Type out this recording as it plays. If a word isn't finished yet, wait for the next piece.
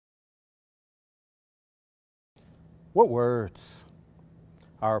What words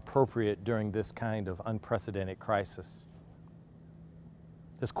are appropriate during this kind of unprecedented crisis?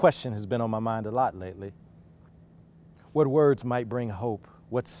 This question has been on my mind a lot lately. What words might bring hope?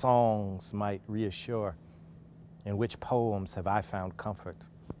 What songs might reassure? In which poems have I found comfort?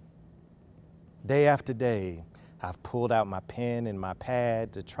 Day after day, I've pulled out my pen and my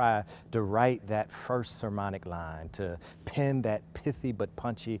pad to try to write that first sermonic line, to pen that pithy but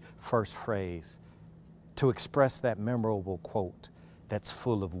punchy first phrase, to express that memorable quote that's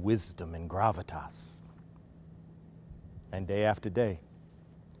full of wisdom and gravitas. And day after day,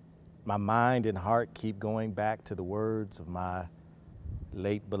 my mind and heart keep going back to the words of my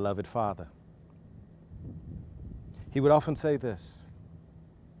late beloved father. He would often say this,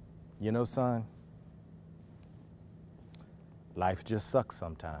 "You know, son, life just sucks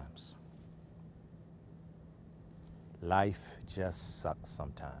sometimes. Life just sucks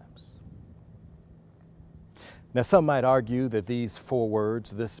sometimes." Now, some might argue that these 4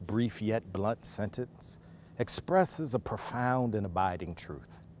 words, this brief yet blunt sentence, expresses a profound and abiding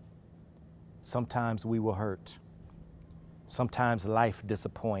truth. Sometimes we will hurt. Sometimes life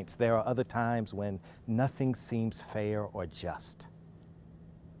disappoints. There are other times when nothing seems fair or just.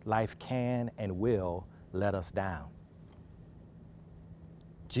 Life can and will let us down.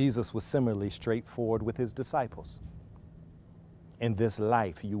 Jesus was similarly straightforward with his disciples. "In this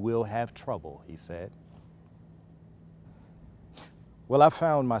life you will have trouble," he said. Well, I've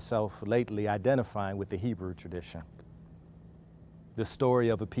found myself lately identifying with the Hebrew tradition, the story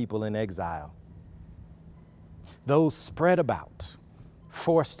of a people in exile, those spread about,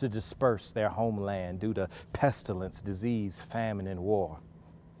 forced to disperse their homeland due to pestilence, disease, famine, and war.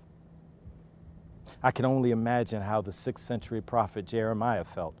 I can only imagine how the 6th century prophet Jeremiah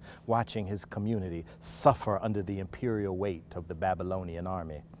felt watching his community suffer under the imperial weight of the Babylonian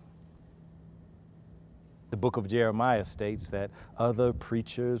army. The book of Jeremiah states that other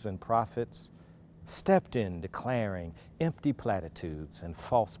preachers and prophets stepped in declaring empty platitudes and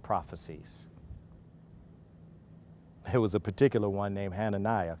false prophecies. There was a particular one named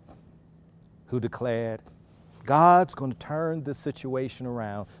Hananiah who declared, "God's going to turn this situation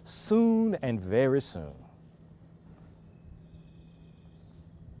around soon and very soon."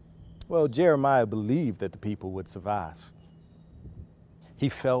 Well, Jeremiah believed that the people would survive. He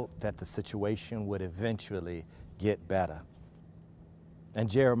felt that the situation would eventually get better.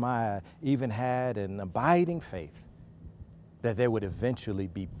 And Jeremiah even had an abiding faith that there would eventually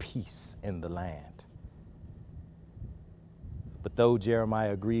be peace in the land. But though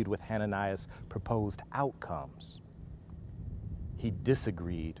Jeremiah agreed with Hananiah's proposed outcomes, he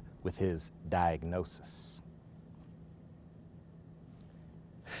disagreed with his diagnosis.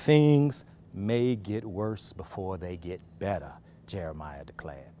 "Things may get worse before they get better," Jeremiah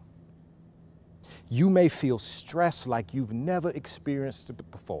declared. "You may feel stress like you've never experienced it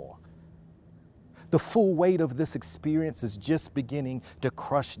before. The full weight of this experience is just beginning to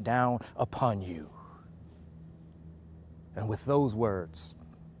crush down upon you." And with those words,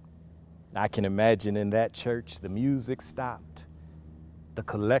 I can imagine in that church the music stopped, the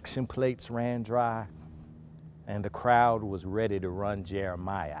collection plates ran dry, and the crowd was ready to run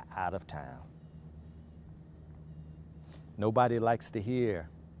Jeremiah out of town. Nobody likes to hear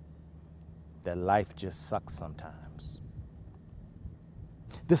that life just sucks sometimes.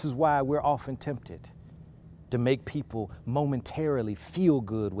 This is why we're often tempted to make people momentarily feel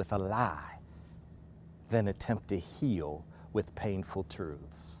good with a lie, then attempt to heal with painful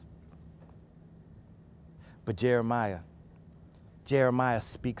truths. But Jeremiah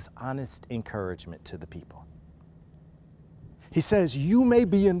speaks honest encouragement to the people. He says, "You may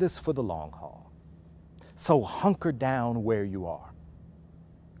be in this for the long haul, so hunker down where you are.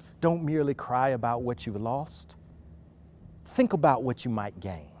 Don't merely cry about what you've lost. Think about what you might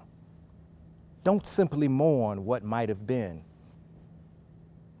gain. Don't simply mourn what might have been,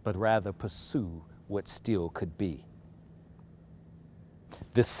 but rather pursue what still could be.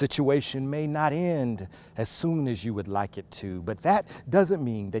 This situation may not end as soon as you would like it to, but that doesn't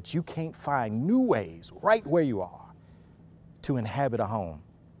mean that you can't find new ways right where you are to inhabit a home,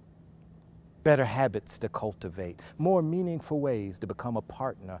 better habits to cultivate, more meaningful ways to become a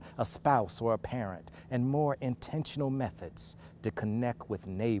partner, a spouse, or a parent, and more intentional methods to connect with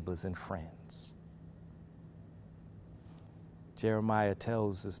neighbors and friends." Jeremiah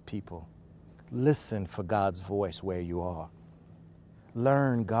tells his people, listen for God's voice where you are.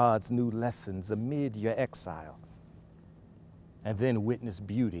 Learn God's new lessons amid your exile, and then witness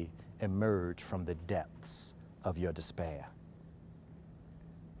beauty emerge from the depths of your despair.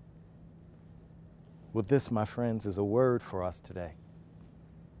 Well, this, my friends, is a word for us today.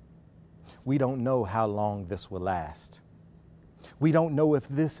 We don't know how long this will last. We don't know if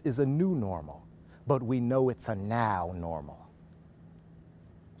this is a new normal, but we know it's a now normal.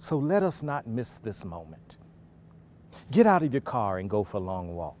 So let us not miss this moment. Get out of your car and go for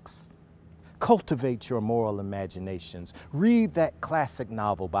long walks. Cultivate your moral imaginations. Read that classic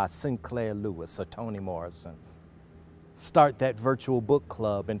novel by Sinclair Lewis or Toni Morrison. Start that virtual book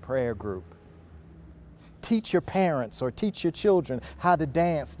club and prayer group. Teach your parents or teach your children how to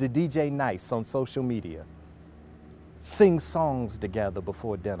dance to DJ Nice on social media. Sing songs together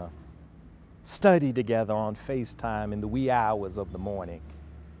before dinner. Study together on FaceTime in the wee hours of the morning.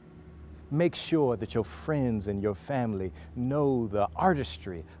 Make sure that your friends and your family know the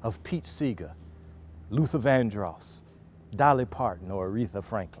artistry of Pete Seeger, Luther Vandross, Dolly Parton, or Aretha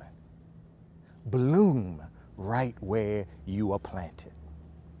Franklin. Bloom right where you are planted.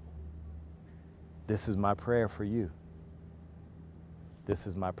 This is my prayer for you. This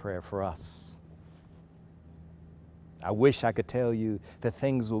is my prayer for us. I wish I could tell you that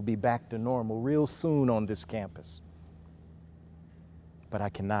things will be back to normal real soon on this campus, but I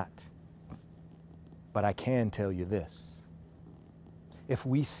cannot. But I can tell you this. If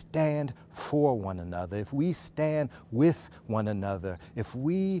we stand for one another, if we stand with one another, if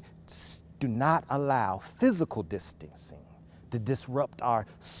we do not allow physical distancing to disrupt our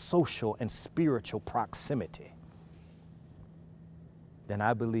social and spiritual proximity, then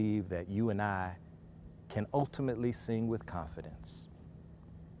I believe that you and I can ultimately sing with confidence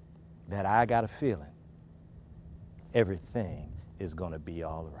that I got a feeling everything is going to be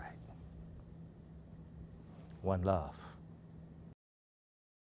all right. One love.